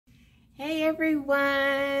Hey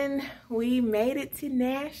everyone, we made it to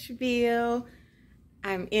Nashville.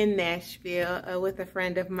 I'm in Nashville with a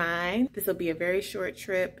friend of mine. This will be a very short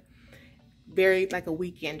trip, like a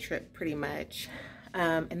weekend trip pretty much.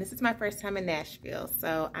 And this is my first time in Nashville,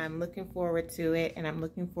 so I'm looking forward to it, and I'm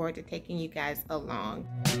looking forward to taking you guys along.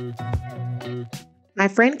 My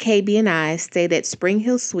friend KB and I stayed at Spring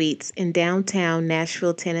Hill Suites in downtown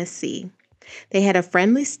Nashville, Tennessee. They had a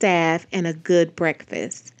friendly staff and a good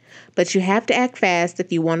breakfast. But you have to act fast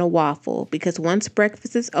if you want a waffle, because once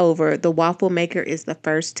breakfast is over, the waffle maker is the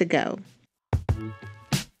first to go.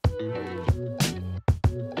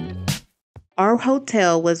 Our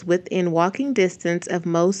hotel was within walking distance of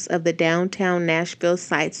most of the downtown Nashville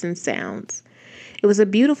sights and sounds. It was a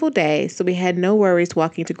beautiful day, so we had no worries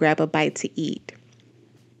walking to grab a bite to eat.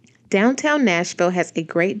 Downtown Nashville has a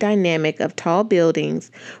great dynamic of tall buildings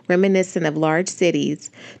reminiscent of large cities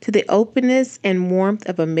to the openness and warmth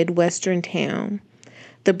of a Midwestern town.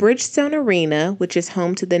 The Bridgestone Arena, which is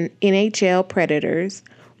home to the NHL Predators,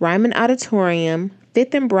 Ryman Auditorium,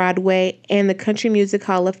 5th and Broadway, and the Country Music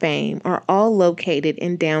Hall of Fame are all located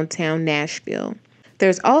in downtown Nashville.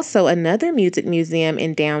 There's also another music museum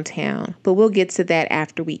in downtown, but we'll get to that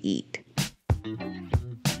after we eat.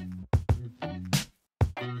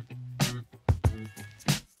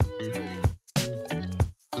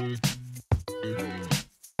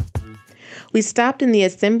 We stopped in the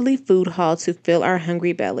Assembly Food Hall to fill our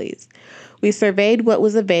hungry bellies. We surveyed what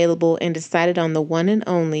was available and decided on the one and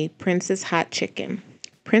only Prince's Hot Chicken.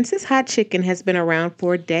 Prince's Hot Chicken has been around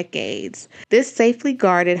for decades. This safely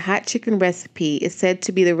guarded hot chicken recipe is said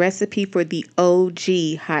to be the recipe for the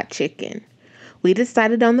OG hot chicken. We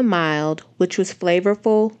decided on the mild, which was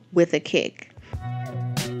flavorful with a kick.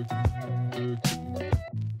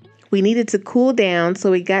 We needed to cool down,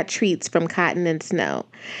 so we got treats from Cotton and Snow.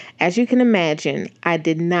 As you can imagine, I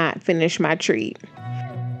did not finish my treat.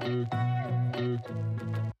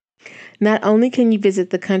 Not only can you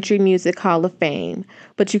visit the Country Music Hall of Fame,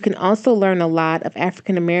 but you can also learn a lot of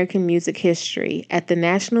African American music history at the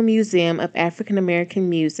National Museum of African American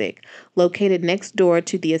Music, located next door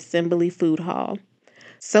to the Assembly Food Hall.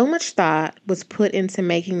 So much thought was put into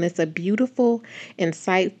making this a beautiful,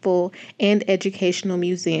 insightful, and educational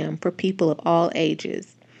museum for people of all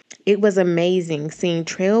ages. It was amazing seeing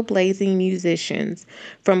trailblazing musicians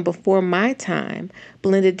from before my time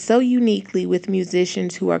blended so uniquely with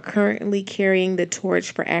musicians who are currently carrying the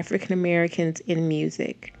torch for African Americans in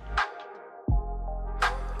music.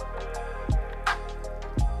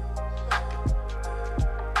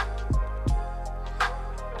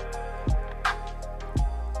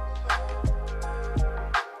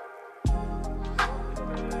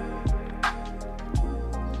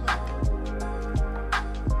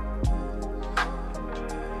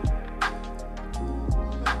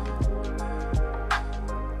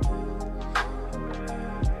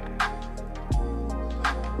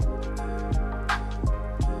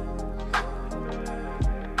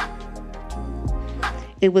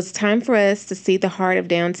 It was time for us to see the heart of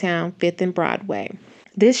downtown 5th and Broadway.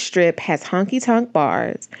 This strip has honky-tonk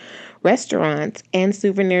bars, restaurants, and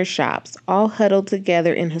souvenir shops, all huddled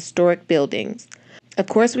together in historic buildings. Of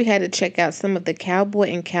course, we had to check out some of the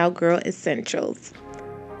cowboy and cowgirl essentials.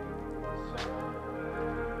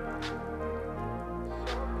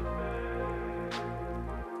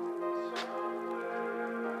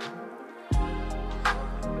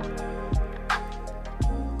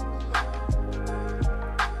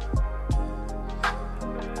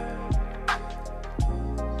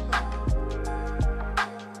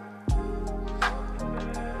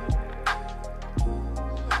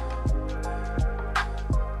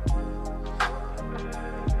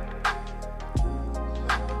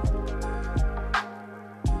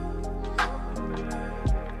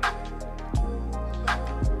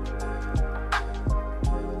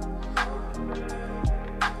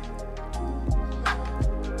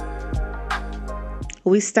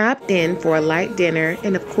 We stopped in for a light dinner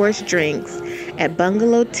and, of course, drinks at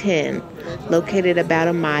Bungalow 10, located about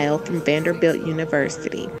a mile from Vanderbilt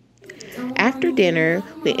University. After dinner,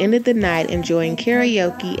 we ended the night enjoying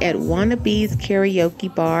karaoke at Wannabe's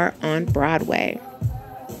Karaoke Bar on Broadway.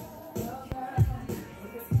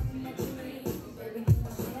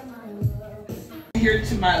 Here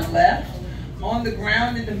to my left, on the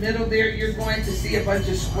ground in the middle there, you're going to see a bunch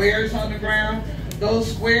of squares on the ground.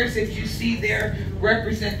 Those squares that you see there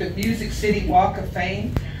represent the Music City Walk of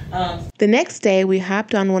Fame. The next day, we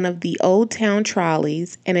hopped on one of the Old Town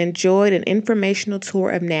trolleys and enjoyed an informational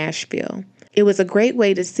tour of Nashville. It was a great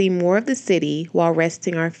way to see more of the city while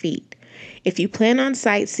resting our feet. If you plan on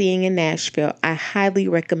sightseeing in Nashville, I highly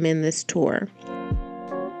recommend this tour.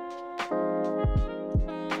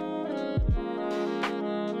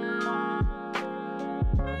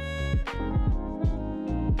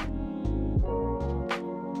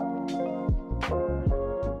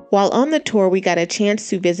 While on the tour, we got a chance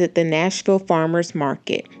to visit the Nashville Farmers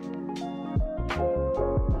Market.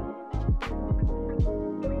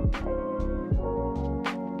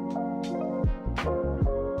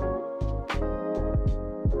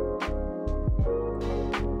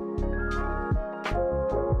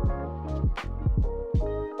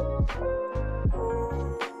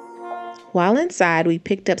 While inside, we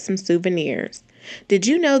picked up some souvenirs. Did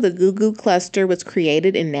you know the Goo Goo Cluster was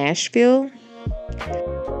created in Nashville?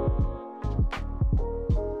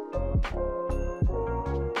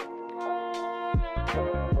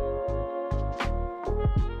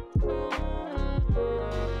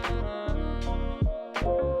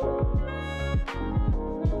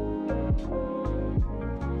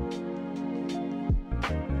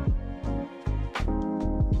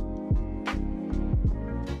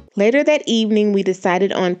 Later that evening, we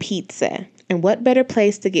decided on pizza. And what better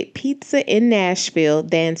place to get pizza in Nashville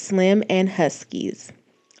than Slim and Husky's?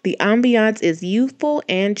 The ambiance is youthful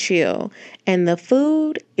and chill, and the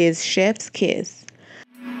food is chef's kiss.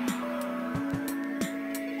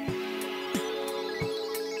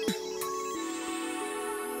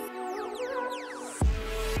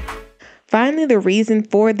 Finally, the reason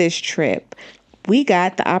for this trip. We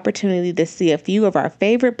got the opportunity to see a few of our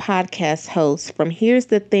favorite podcast hosts from Here's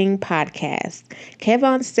the Thing podcast. Kev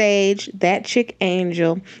on Stage, That Chick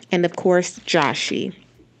Angel, and of course, Joshy.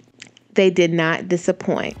 They did not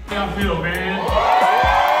disappoint. How y'all feel, man?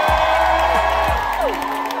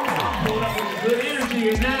 I'm pulled up with good energy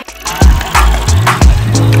in that.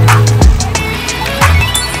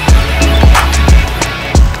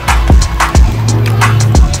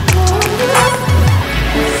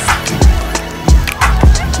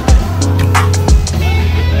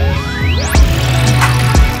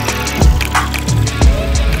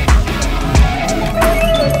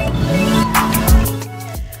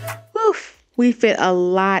 We fit a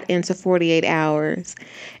lot into 48 hours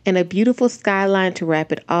and a beautiful skyline to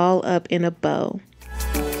wrap it all up in a bow.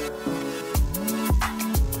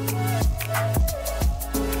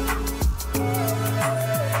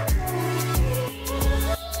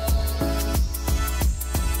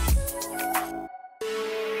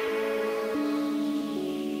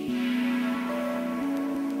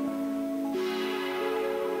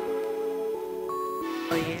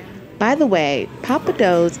 By the way, Papa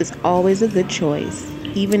Do's is always a good choice,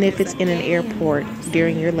 even if it's in an airport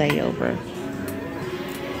during your layover.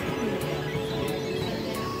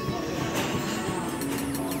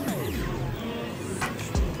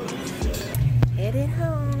 Headed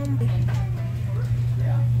home.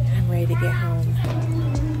 I'm ready to get home.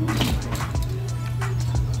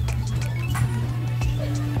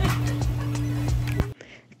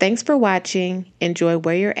 Thanks for watching. Enjoy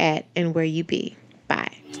where you're at and where you be.